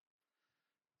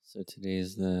So today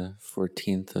is the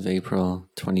 14th of April,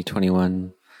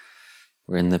 2021.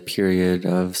 We're in the period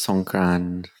of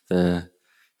Songkran, the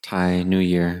Thai New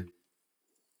Year.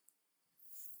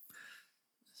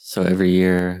 So every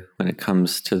year when it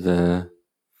comes to the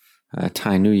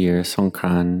Thai New Year,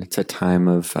 Songkran, it's a time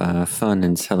of fun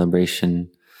and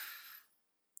celebration.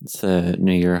 It's a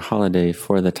New Year holiday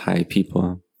for the Thai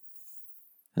people.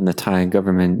 And the Thai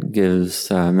government gives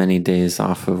many days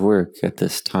off of work at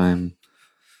this time.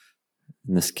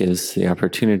 And this gives the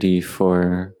opportunity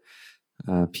for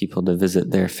people to visit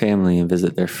their family and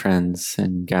visit their friends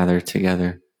and gather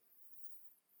together.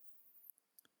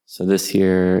 So this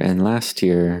year and last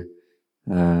year,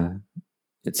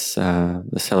 it's the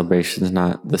celebration is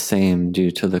not the same due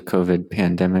to the COVID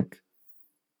pandemic.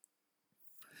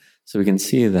 So we can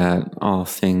see that all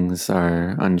things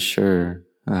are unsure,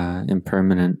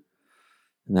 impermanent,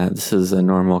 and that this is a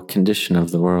normal condition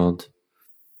of the world.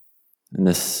 And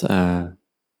this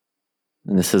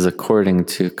is according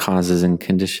to causes and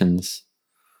conditions.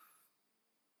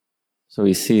 So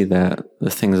we see that the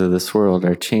things of this world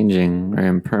are changing, are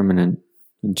impermanent,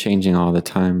 and changing all the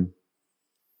time.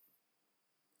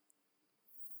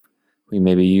 We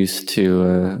may be used to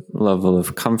a level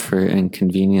of comfort and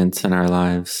convenience in our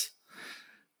lives,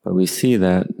 but we see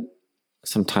that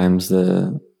sometimes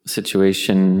the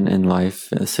situation in life,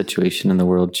 the situation in the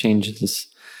world changes.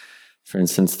 For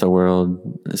instance, the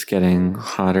world is getting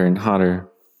hotter and hotter,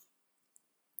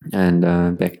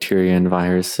 and bacteria and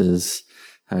viruses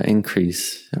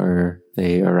increase, or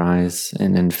they arise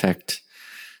and infect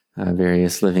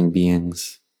various living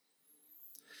beings.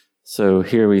 So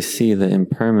here we see the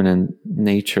impermanent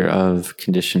nature of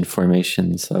conditioned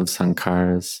formations, of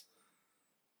sankharas.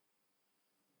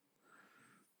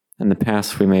 In the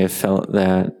past, we may have felt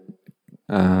that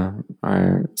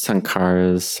our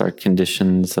sankharas, our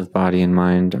conditions of body and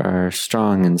mind, are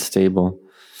strong and stable.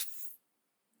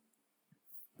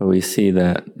 But we see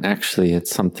that actually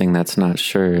it's something that's not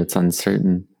sure, it's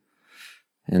uncertain.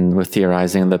 And with the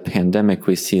arising of the pandemic,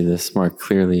 we see this more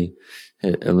clearly.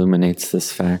 It illuminates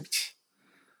this fact.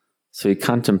 So we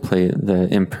contemplate the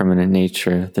impermanent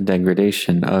nature, the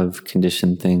degradation of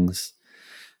conditioned things.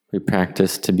 We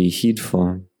practice to be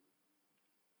heedful.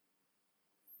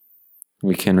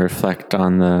 We can reflect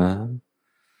on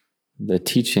the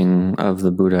teaching of the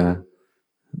Buddha,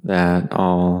 that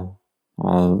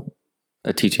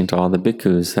a teaching to all the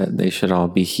bhikkhus, that they should all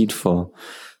be heedful,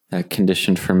 that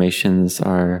conditioned formations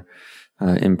are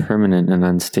impermanent and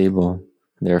unstable,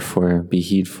 therefore be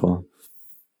heedful.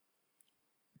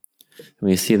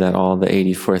 We see that all the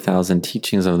 84,000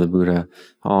 teachings of the Buddha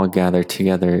all gather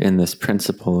together in this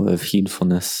principle of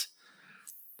heedfulness,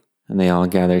 and they all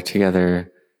gather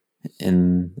together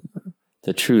in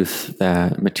the truth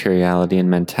that materiality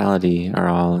and mentality are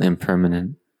all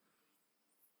impermanent.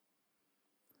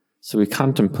 So we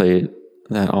contemplate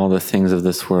that all the things of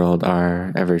this world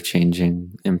are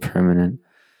ever-changing, impermanent.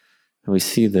 And we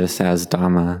see this as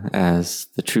Dhamma, as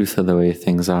the truth of the way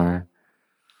things are.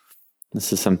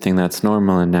 This is something that's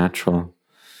normal and natural.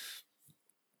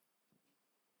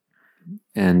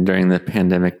 And during the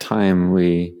pandemic time,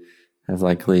 we have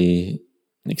likely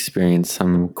experienced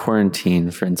some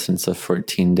quarantine, for instance, a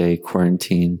 14-day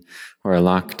quarantine or a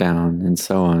lockdown and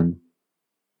so on.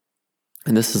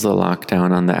 And this is a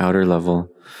lockdown on the outer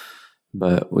level,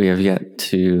 but we have yet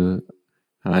to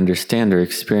understand or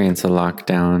experience a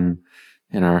lockdown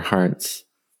in our hearts,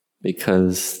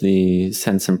 because the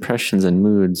sense impressions and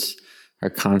moods are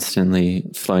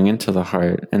constantly flowing into the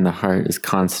heart, and the heart is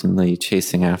constantly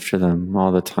chasing after them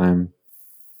all the time.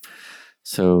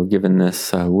 So given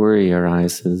this, worry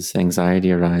arises,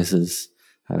 anxiety arises,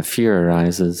 fear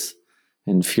arises.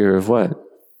 And fear of what?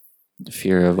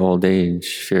 Fear of old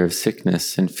age, fear of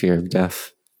sickness, and fear of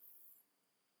death.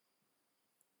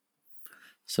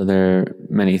 So there are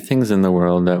many things in the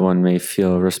world that one may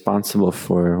feel responsible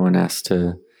for. One has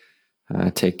to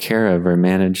take care of or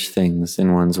manage things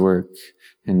in one's work,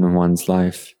 in one's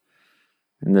life.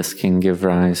 And this can give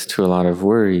rise to a lot of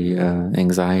worry,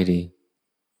 anxiety.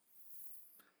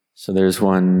 So there's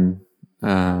one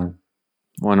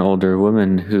older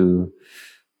woman who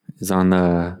is on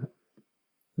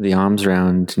the alms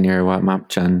round near Wat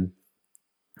Mapchan,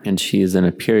 and she is in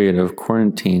a period of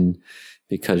quarantine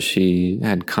because she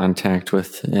had contact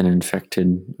with an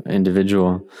infected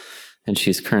individual, and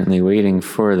she's currently waiting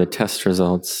for the test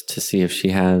results to see if she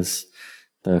has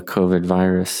the COVID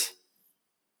virus.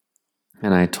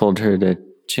 And I told her to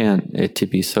chant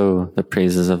Itipiso, the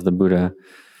praises of the Buddha,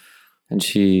 and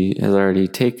she has already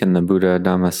taken the Buddha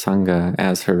Dhamma Sangha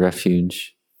as her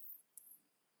refuge.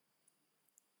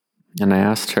 And I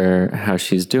asked her how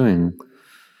she's doing,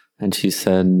 And she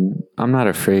said, "I'm not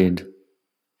afraid,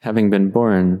 having been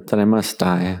born, that I must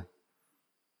die."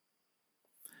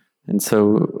 And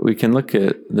so we can look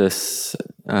at this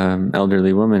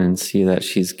elderly woman and see that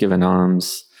she's given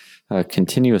alms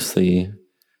continuously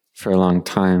for a long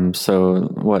time. So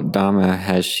what Dhamma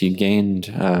has she gained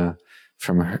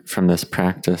from this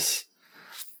practice?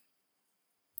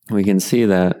 We can see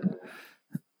that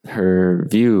her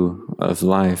view of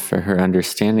life, or her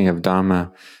understanding of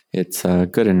Dhamma, it's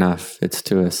good enough. It's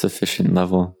to a sufficient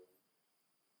level.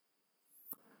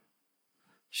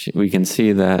 We can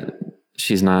see that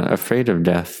she's not afraid of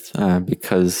death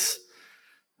because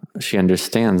she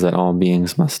understands that all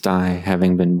beings must die,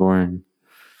 having been born.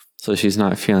 So she's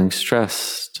not feeling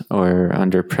stressed or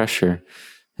under pressure.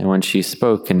 And when she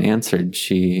spoke and answered,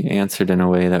 she answered in a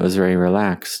way that was very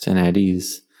relaxed and at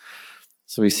ease.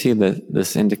 So we see that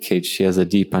this indicates she has a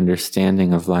deep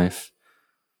understanding of life.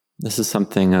 This is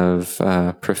something of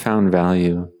profound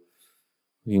value.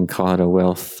 We can call it a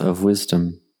wealth of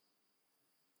wisdom.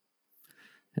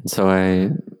 And so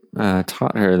I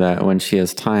taught her that when she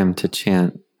has time to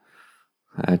chant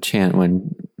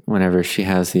whenever she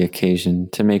has the occasion,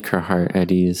 to make her heart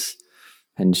at ease.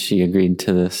 And she agreed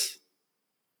to this.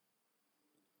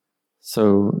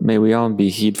 So may we all be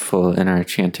heedful in our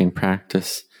chanting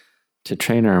practice, to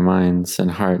train our minds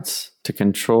and hearts, to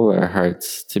control our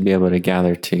hearts, to be able to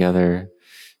gather together,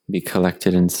 be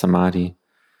collected in samadhi,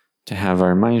 to have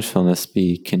our mindfulness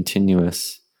be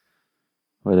continuous,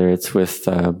 whether it's with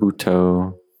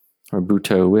Bhutto, or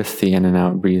Bhutto with the in and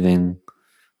out breathing,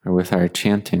 or with our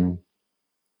chanting.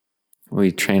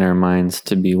 We train our minds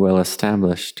to be well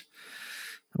established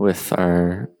with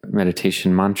our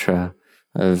meditation mantra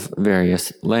of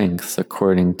various lengths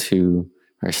according to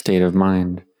our state of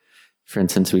mind. For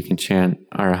instance, we can chant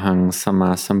Arahang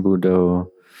Sama Sambuddho,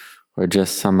 or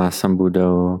just Sama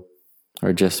Sambuddho,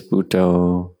 or just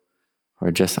Bhutto,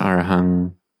 or just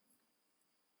Arahang.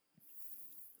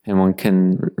 And one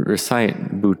can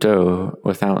recite Bhutto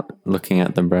without looking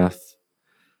at the breath.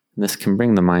 And this can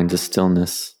bring the mind to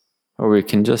stillness, or we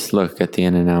can just look at the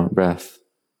in and out breath.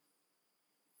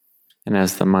 And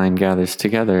as the mind gathers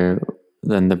together,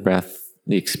 then the breath,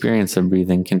 the experience of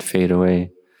breathing can fade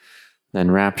away. Then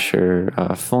rapture,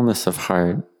 fullness of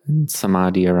heart, and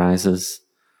samadhi arises.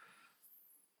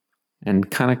 And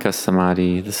Khanika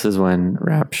Samadhi, this is when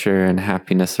rapture and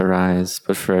happiness arise,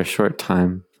 but for a short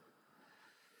time.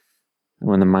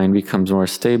 When the mind becomes more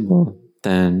stable,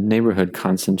 then neighborhood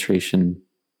concentration,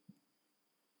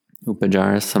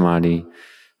 Upacara Samadhi,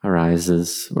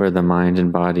 arises, where the mind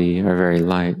and body are very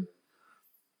light.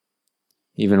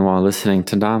 Even while listening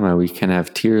to Dhamma, we can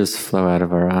have tears flow out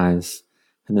of our eyes.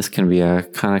 And this can be a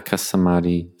Khanika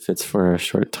Samadhi if it's for a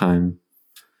short time.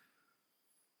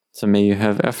 So may you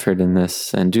have effort in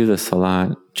this and do this a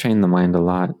lot, train the mind a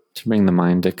lot to bring the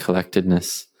mind to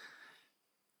collectedness.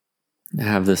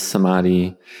 Have this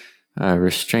samadhi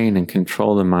restrain and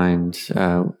control the mind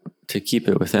to keep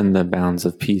it within the bounds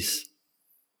of peace.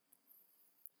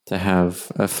 To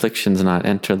have afflictions not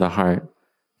enter the heart,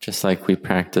 just like we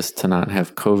practice to not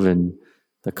have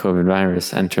the COVID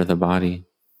virus, enter the body.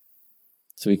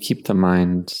 So we keep the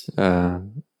mind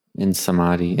in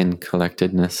samadhi, in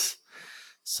collectedness,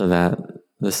 so that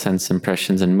the sense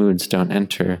impressions and moods don't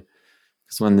enter.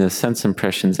 Because when the sense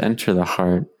impressions enter the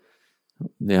heart,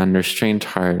 the unrestrained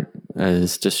heart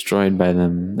is destroyed by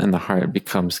them, and the heart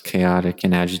becomes chaotic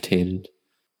and agitated.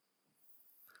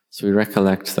 So we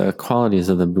recollect the qualities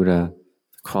of the Buddha,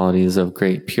 the qualities of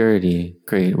great purity,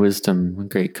 great wisdom,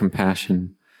 great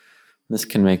compassion. This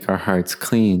can make our hearts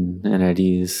clean and at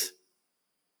ease.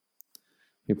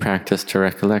 We practice to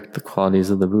recollect the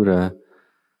qualities of the Buddha,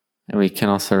 and we can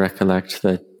also recollect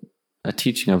a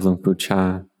teaching of Luang Pu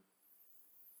Cha.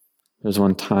 There was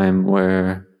one time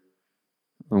where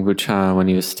Luang Pu Cha, when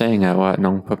he was staying at Wat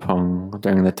Nong Papong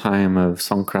during the time of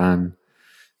Songkran,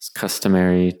 it's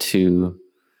customary to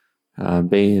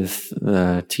bathe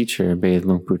the teacher, bathe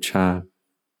Luang Pu Cha.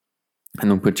 And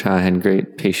Luang Pu Cha had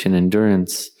great patient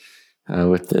endurance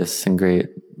with this, and great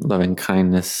loving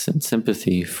kindness and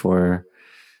sympathy for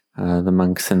the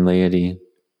monks and laity.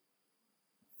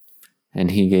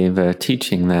 And he gave a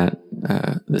teaching that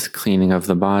this cleaning of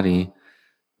the body,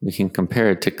 we can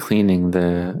compare it to cleaning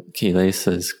the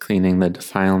kilesas, cleaning the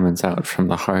defilements out from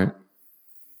the heart.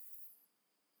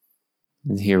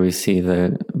 And here we see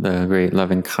the great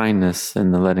loving kindness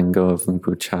and the letting go of Luang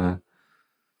Pu Cha.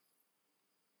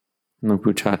 Luang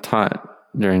Pu Cha taught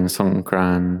during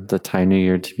Songkran, the Thai New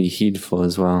Year, to be heedful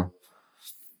as well.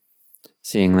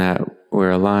 Seeing that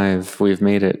we're alive, we've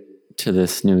made it to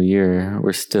this new year,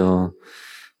 we're still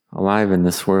alive in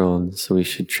this world, so we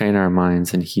should train our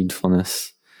minds in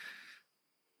heedfulness.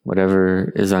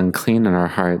 Whatever is unclean in our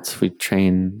hearts, we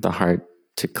train the heart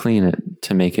to clean it,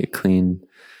 to make it clean,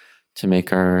 to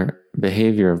make our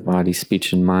behavior of body,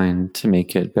 speech, and mind, to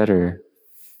make it better,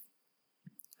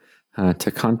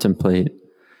 to contemplate,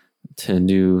 to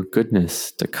do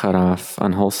goodness, to cut off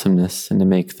unwholesomeness, and to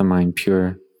make the mind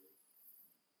pure.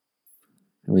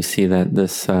 And we see that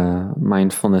this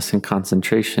mindfulness and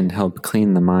concentration help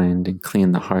clean the mind and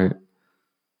clean the heart.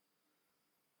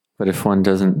 But if one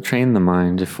doesn't train the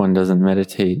mind, if one doesn't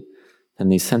meditate, then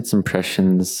these sense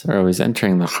impressions are always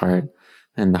entering the heart,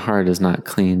 and the heart is not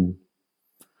clean.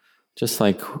 Just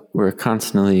like we're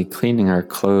constantly cleaning our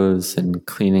clothes and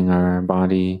cleaning our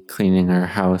body, cleaning our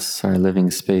house, our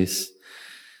living space.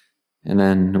 And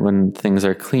then when things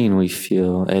are clean, we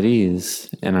feel at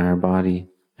ease in our body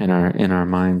and in our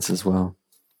minds as well.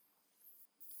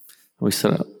 We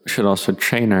should also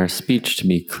train our speech to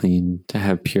be clean, to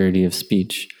have purity of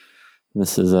speech.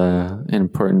 This is an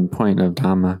important point of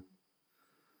Dhamma.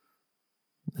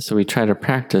 So we try to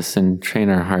practice and train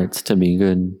our hearts to be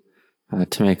good,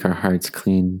 to make our hearts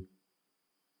clean.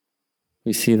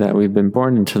 We see that we've been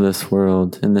born into this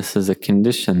world, and this is a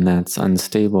condition that's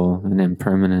unstable and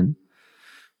impermanent.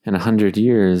 In 100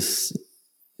 years,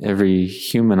 every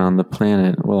human on the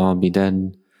planet will all be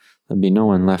dead. There'll be no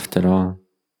one left at all.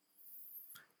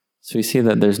 So we see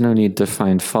that there's no need to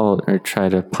find fault or try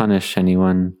to punish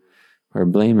anyone or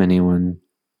blame anyone.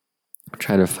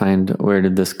 Try to find, where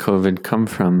did this COVID come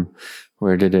from?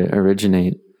 Where did it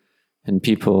originate? And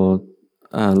people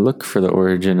look for the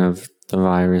origin of the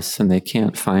virus, and they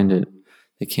can't find it.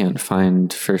 They can't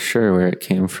find for sure where it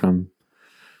came from.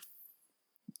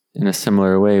 In a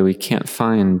similar way, we can't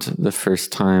find the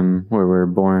first time where we're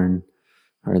born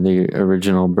or the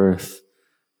original birth.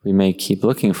 We may keep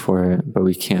looking for it, but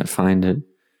we can't find it.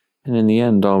 And in the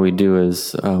end, all we do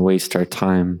is waste our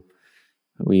time.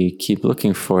 We keep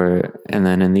looking for it, and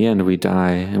then in the end we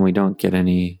die, and we don't get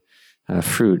any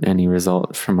fruit, any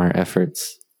result from our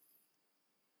efforts.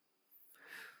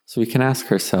 So we can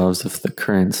ask ourselves if the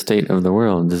current state of the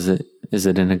world, is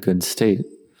it in a good state?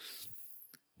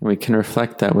 And we can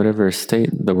reflect that whatever state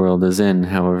the world is in,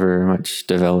 however much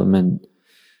development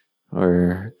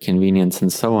or convenience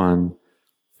and so on,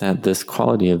 that this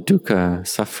quality of dukkha,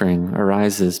 suffering,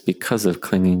 arises because of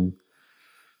clinging.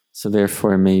 So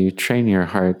therefore, may you train your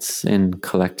hearts in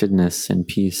collectedness and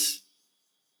peace,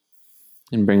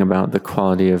 and bring about the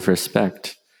quality of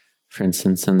respect. For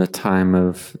instance, in the time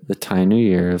of the Thai New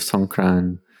Year of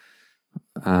Songkran,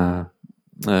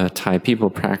 Thai people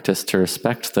practice to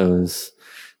respect those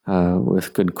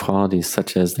with good qualities,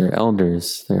 such as their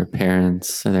elders, their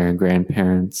parents, their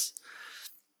grandparents.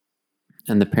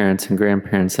 And the parents and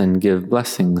grandparents then give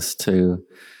blessings to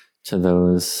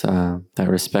those that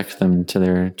respect them, to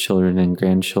their children and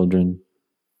grandchildren.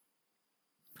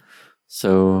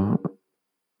 So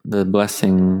the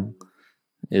blessing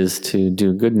is to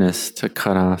do goodness, to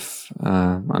cut off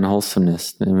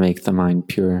unwholesomeness, and make the mind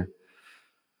pure.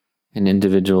 And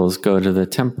individuals go to the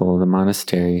temple, the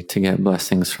monastery, to get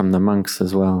blessings from the monks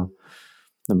as well.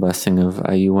 The blessing of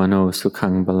Ayuwano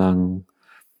Sukhang Balang,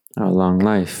 long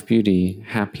life, beauty,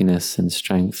 happiness, and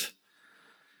strength.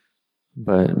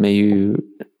 But may you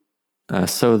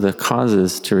sow the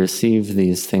causes to receive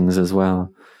these things as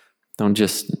well. Don't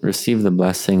just receive the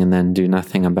blessing and then do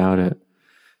nothing about it.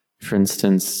 For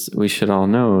instance, we should all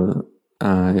know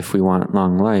if we want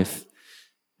long life,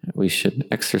 we should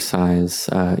exercise,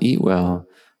 eat well,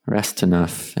 rest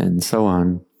enough, and so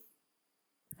on,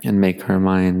 and make our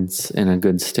minds in a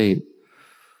good state.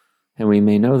 And we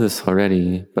may know this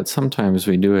already, but sometimes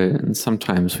we do it and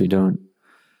sometimes we don't.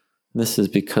 This is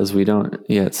because we don't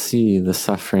yet see the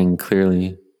suffering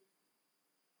clearly.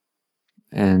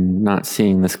 And not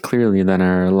seeing this clearly, then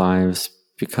our lives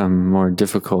become more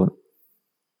difficult.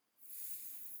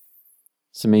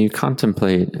 So may you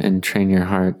contemplate and train your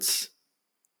hearts.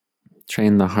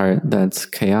 Train the heart that's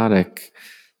chaotic,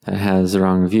 that has the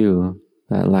wrong view,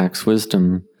 that lacks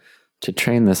wisdom, to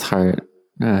train this heart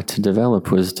to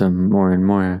develop wisdom more and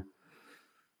more.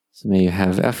 So may you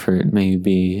have effort, may you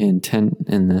be intent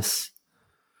in this,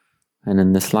 and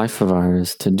in this life of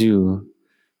ours, to do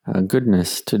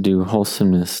goodness, to do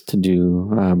wholesomeness, to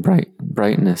do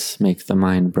brightness, make the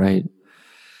mind bright,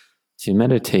 to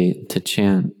meditate, to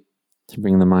chant, to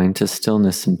bring the mind to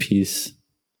stillness and peace.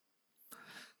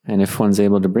 And if one's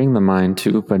able to bring the mind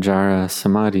to Upacara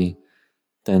Samadhi,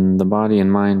 then the body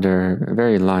and mind are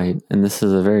very light, and this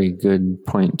is a very good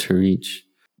point to reach.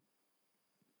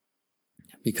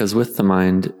 Because with the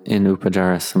mind in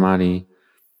Upacara Samadhi,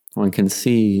 one can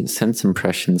see sense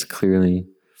impressions clearly.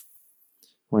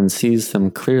 one sees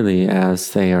them clearly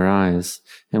as they arise,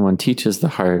 and one teaches the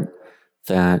heart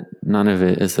that none of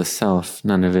it is a self,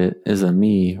 none of it is a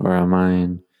me or a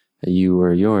mine, a you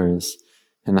or yours,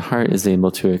 and the heart is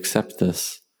able to accept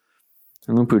this.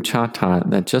 And Luang Pu Cha taught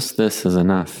that just this is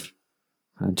enough.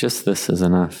 Just this is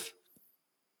enough.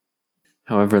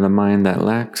 However, the mind that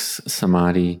lacks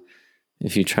samadhi,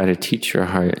 if you try to teach your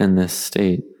heart in this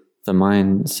state, the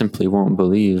mind simply won't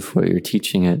believe what you're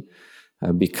teaching it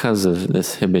because of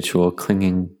this habitual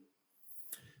clinging.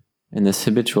 And this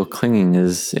habitual clinging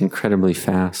is incredibly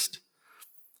fast.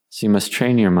 So you must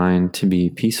train your mind to be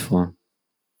peaceful.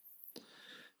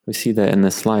 We see that in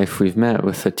this life we've met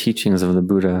with the teachings of the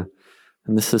Buddha,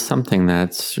 and this is something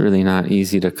that's really not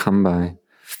easy to come by.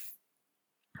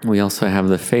 We also have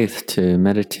the faith to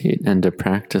meditate and to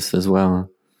practice as well.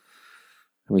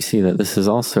 We see that this is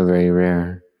also very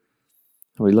rare.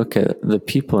 We look at the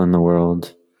people in the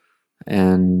world,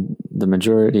 and the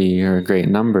majority or a great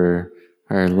number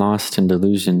are lost in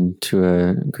delusion to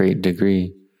a great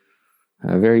degree.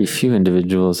 Very few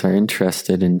individuals are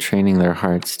interested in training their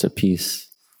hearts to peace.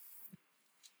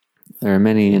 There are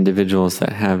many individuals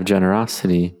that have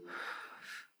generosity,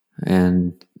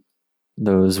 and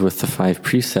those with the 5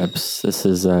 precepts, this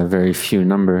is a very few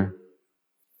number.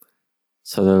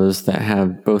 So those that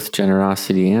have both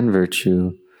generosity and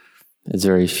virtue is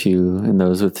very few, and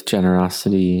those with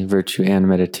generosity, virtue, and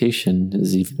meditation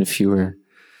is even fewer.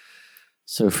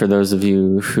 So for those of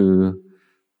you who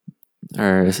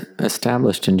are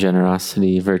established in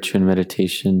generosity, virtue, and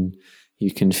meditation,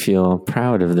 you can feel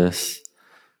proud of this.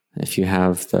 If you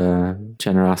have the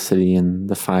generosity in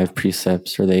the 5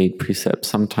 precepts or the 8 precepts,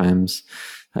 sometimes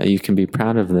you can be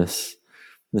proud of this.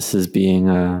 This is being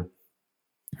a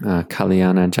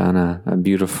Kalyana Jana, a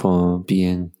beautiful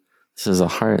being. This is a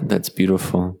heart that's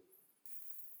beautiful.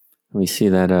 We see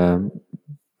that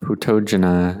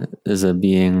Putojana is a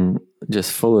being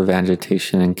just full of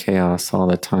agitation and chaos all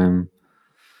the time.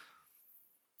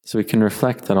 So we can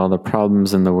reflect that all the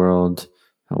problems in the world,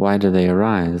 why do they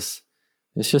arise?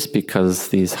 It's just because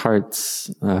these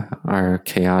hearts are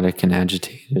chaotic and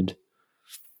agitated.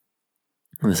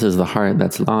 This is the heart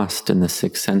that's lost in the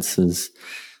 6 senses,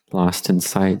 lost in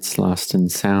sights, lost in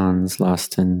sounds,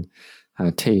 lost in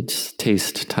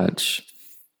taste, touch,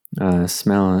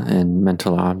 smell, and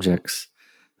mental objects.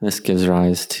 This gives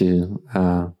rise to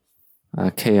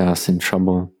chaos and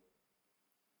trouble.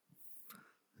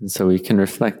 And so we can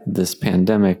reflect this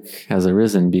pandemic has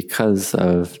arisen because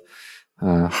of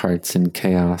hearts in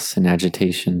chaos and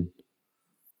agitation.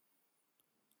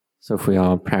 So if we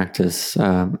all practice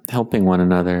helping one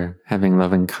another, having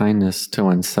loving kindness to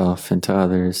oneself and to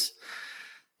others,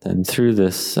 then through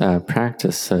this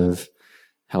practice of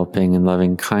helping and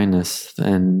loving kindness,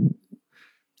 then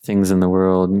things in the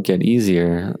world get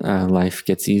easier, life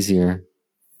gets easier.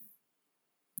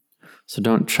 So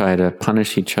don't try to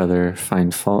punish each other,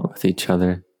 find fault with each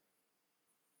other.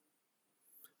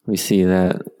 We see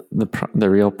that the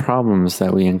real problems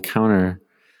that we encounter,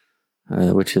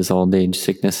 which is old age,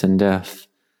 sickness, and death,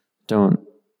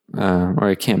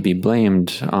 it can't be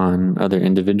blamed on other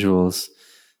individuals,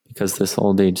 because this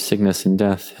old age, sickness, and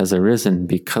death has arisen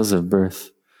because of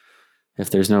birth. If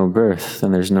there's no birth,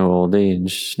 then there's no old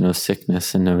age, no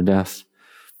sickness, and no death.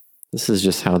 This is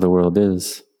just how the world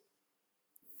is.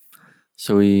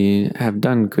 So we have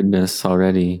done goodness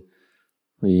already.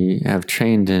 We have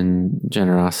trained in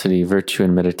generosity, virtue,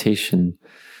 and meditation.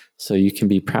 So you can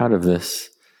be proud of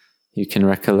this. You can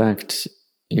recollect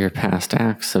your past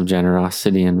acts of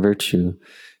generosity and virtue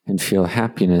and feel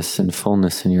happiness and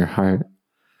fullness in your heart.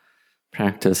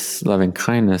 Practice loving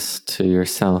kindness to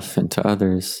yourself and to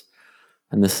others.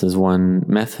 And this is one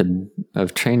method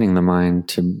of training the mind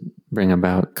to bring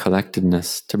about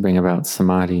collectedness, to bring about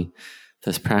samadhi,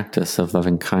 this practice of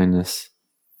loving kindness.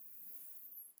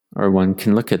 Or one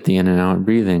can look at the in and out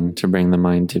breathing to bring the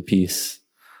mind to peace.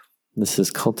 This is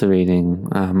cultivating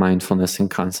mindfulness and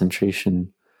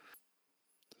concentration.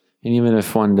 And even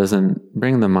if one doesn't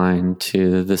bring the mind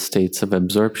to the states of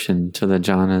absorption, to the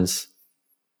jhanas,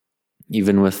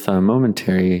 even with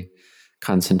momentary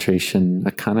concentration,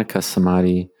 a khanika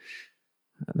samadhi,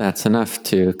 that's enough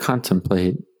to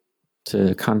contemplate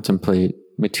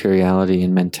materiality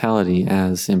and mentality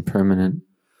as impermanent,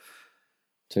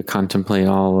 to contemplate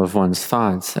all of one's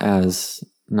thoughts as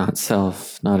not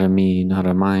self, not a me, not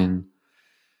a mine,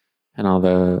 and all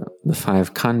the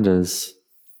 5 khandhas,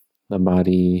 the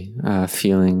body,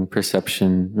 feeling,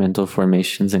 perception, mental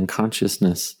formations, and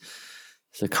consciousness,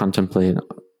 to contemplate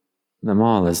them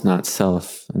all as not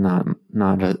self, not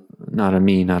a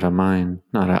me, not a mine,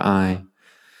 not a I.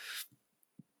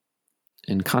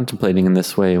 In contemplating in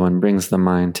this way, one brings the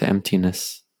mind to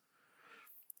emptiness.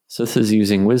 So this is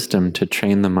using wisdom to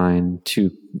train the mind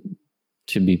to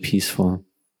be peaceful,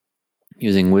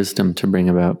 using wisdom to bring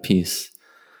about peace.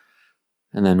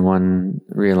 And then one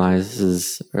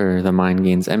realizes, or the mind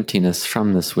gains emptiness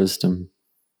from this wisdom.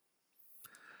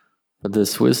 But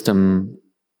this wisdom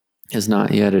is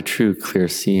not yet a true clear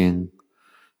seeing,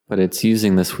 but it's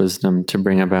using this wisdom to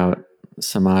bring about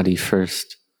samadhi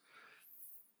first.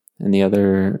 And the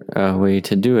other way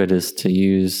to do it is to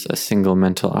use a single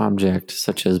mental object,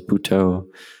 such as Buddho,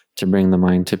 to bring the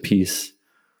mind to peace.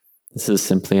 This is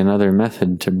simply another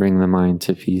method to bring the mind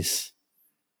to peace.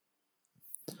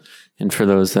 And for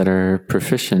those that are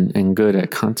proficient and good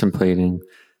at contemplating,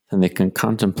 then they can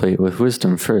contemplate with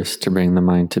wisdom first to bring the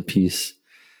mind to peace,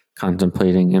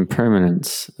 contemplating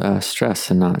impermanence,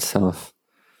 stress, and not self.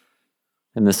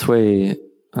 In this way,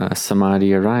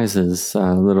 samadhi arises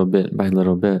little bit by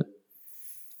little bit.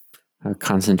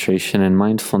 Concentration and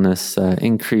mindfulness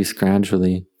increase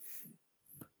gradually.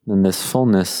 Then this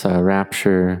fullness,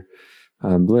 rapture,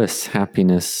 bliss,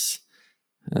 happiness,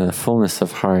 fullness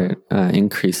of heart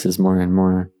increases more and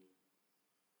more.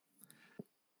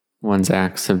 One's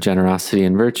acts of generosity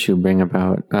and virtue bring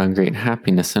about great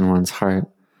happiness in one's heart.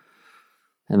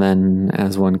 And then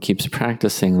as one keeps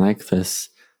practicing like this,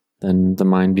 then the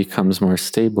mind becomes more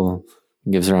stable,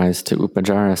 gives rise to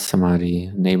upajjhara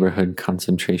samadhi, neighborhood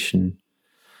concentration.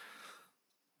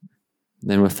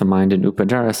 Then with the mind in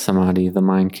upajjhara samadhi, the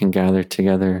mind can gather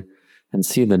together and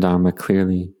see the Dhamma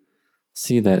clearly,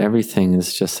 see that everything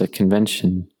is just a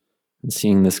convention. And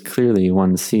seeing this clearly,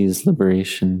 one sees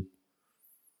liberation.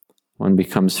 One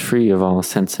becomes free of all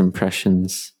sense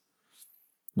impressions.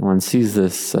 One sees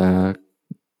this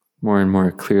more and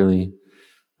more clearly,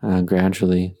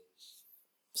 gradually.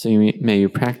 So may you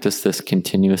practice this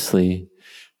continuously,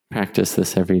 practice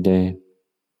this every day.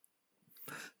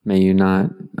 May you not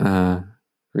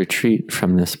retreat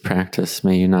from this practice.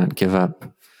 May you not give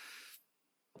up.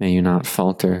 May you not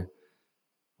falter.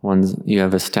 You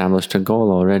have established a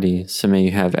goal already, so may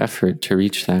you have effort to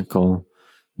reach that goal.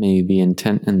 May you be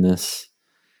intent in this.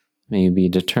 May you be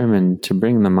determined to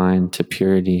bring the mind to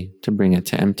purity, to bring it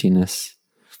to emptiness.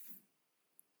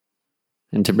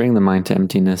 And to bring the mind to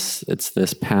emptiness, it's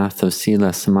this path of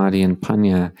sila, samadhi, and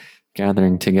panya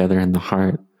gathering together in the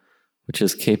heart, which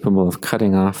is capable of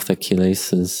cutting off the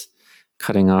kilesas,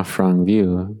 cutting off wrong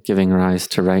view, giving rise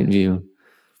to right view.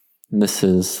 And this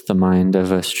is the mind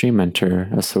of a stream enter,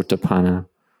 a sotapanna.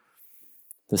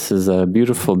 This is a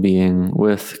beautiful being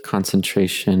with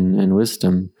concentration and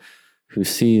wisdom who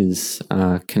sees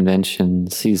convention,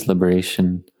 sees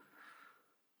liberation.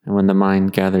 And when the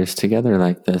mind gathers together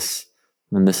like this,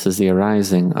 then this is the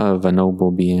arising of a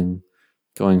noble being,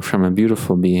 going from a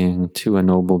beautiful being to a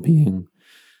noble being,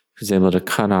 who's able to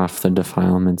cut off the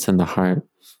defilements in the heart,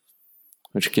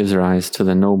 which gives rise to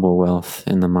the noble wealth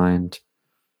in the mind.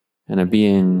 And a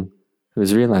being who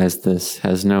has realized this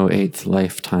has no 8th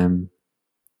lifetime,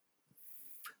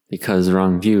 because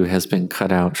wrong view has been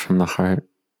cut out from the heart.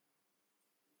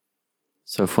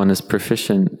 So if one is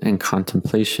proficient in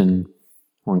contemplation,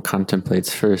 one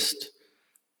contemplates first,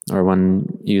 or one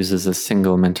uses a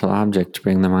single mental object to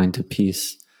bring the mind to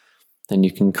peace, then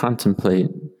you can contemplate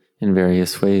in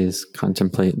various ways.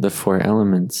 Contemplate the 4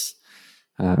 elements,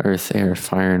 earth, air,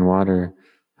 fire, and water,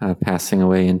 passing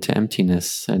away into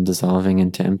emptiness and dissolving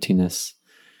into emptiness.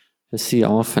 To see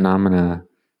all phenomena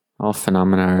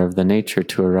are of the nature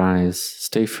to arise,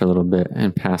 stay for a little bit,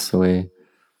 and pass away.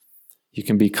 You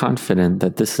can be confident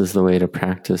that this is the way to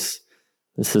practice.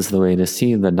 This is the way to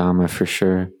see the Dhamma for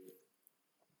sure.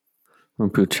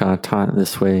 Rinpoche taught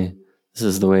this way. This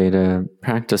is the way to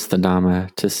practice the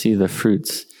Dhamma, to see the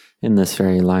fruits in this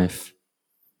very life.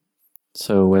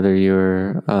 So whether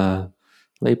you're a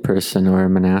layperson or a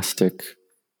monastic,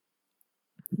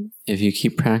 if you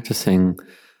keep practicing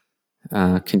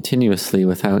continuously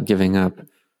without giving up,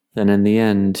 then in the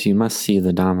end you must see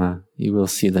the Dhamma. You will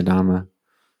see the Dhamma.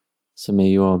 So may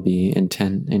you all be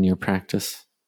intent in your practice.